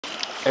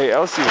Hey,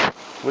 Elsie,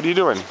 what are you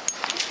doing?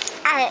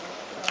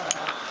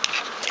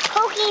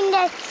 Poking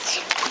the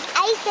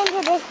ice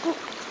into this.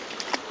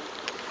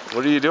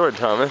 What are you doing,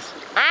 Thomas?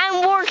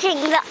 I'm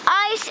working the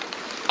ice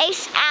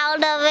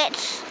out of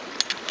its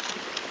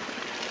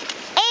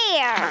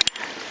air.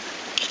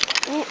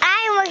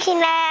 I'm working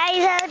the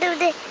ice out of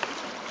the.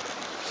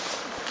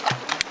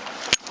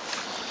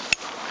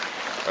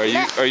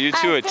 Are you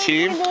two a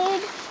team?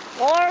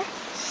 Or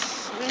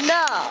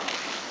no?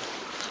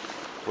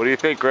 What do you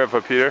think, Grandpa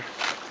Peter?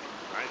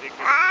 I think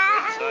this is a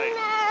great site.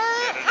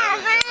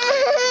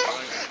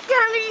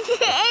 Thomas is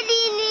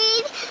hitting me.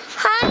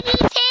 Thomas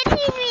is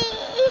hitting me.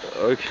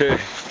 Okay.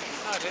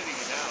 He's not hitting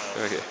you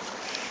now. Okay.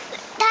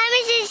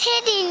 Thomas is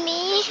hitting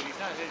me. But he's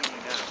not hitting you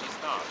now. He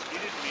stopped. He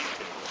didn't mean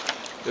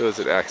to. It was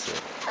an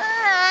accident.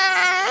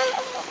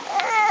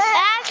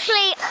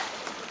 Actually,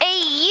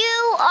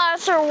 you,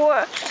 Arthur,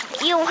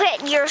 you hit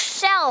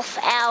yourself,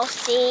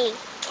 Elsie.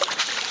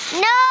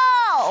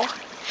 No!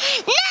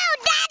 No,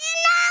 that's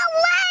not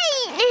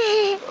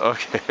right!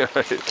 Okay,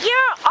 alright.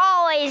 You're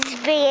always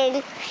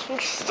being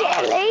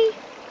silly.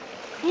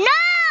 No!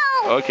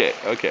 Okay,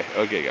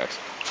 guys.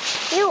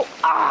 You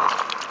are.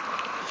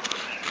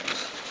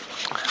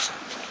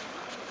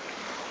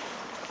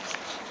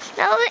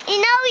 No,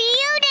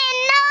 you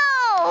didn't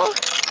know.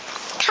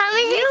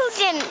 Thomas, you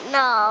didn't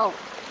know.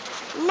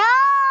 No!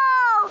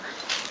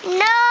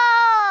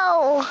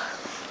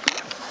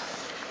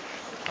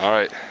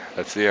 Alright,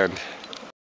 that's the end.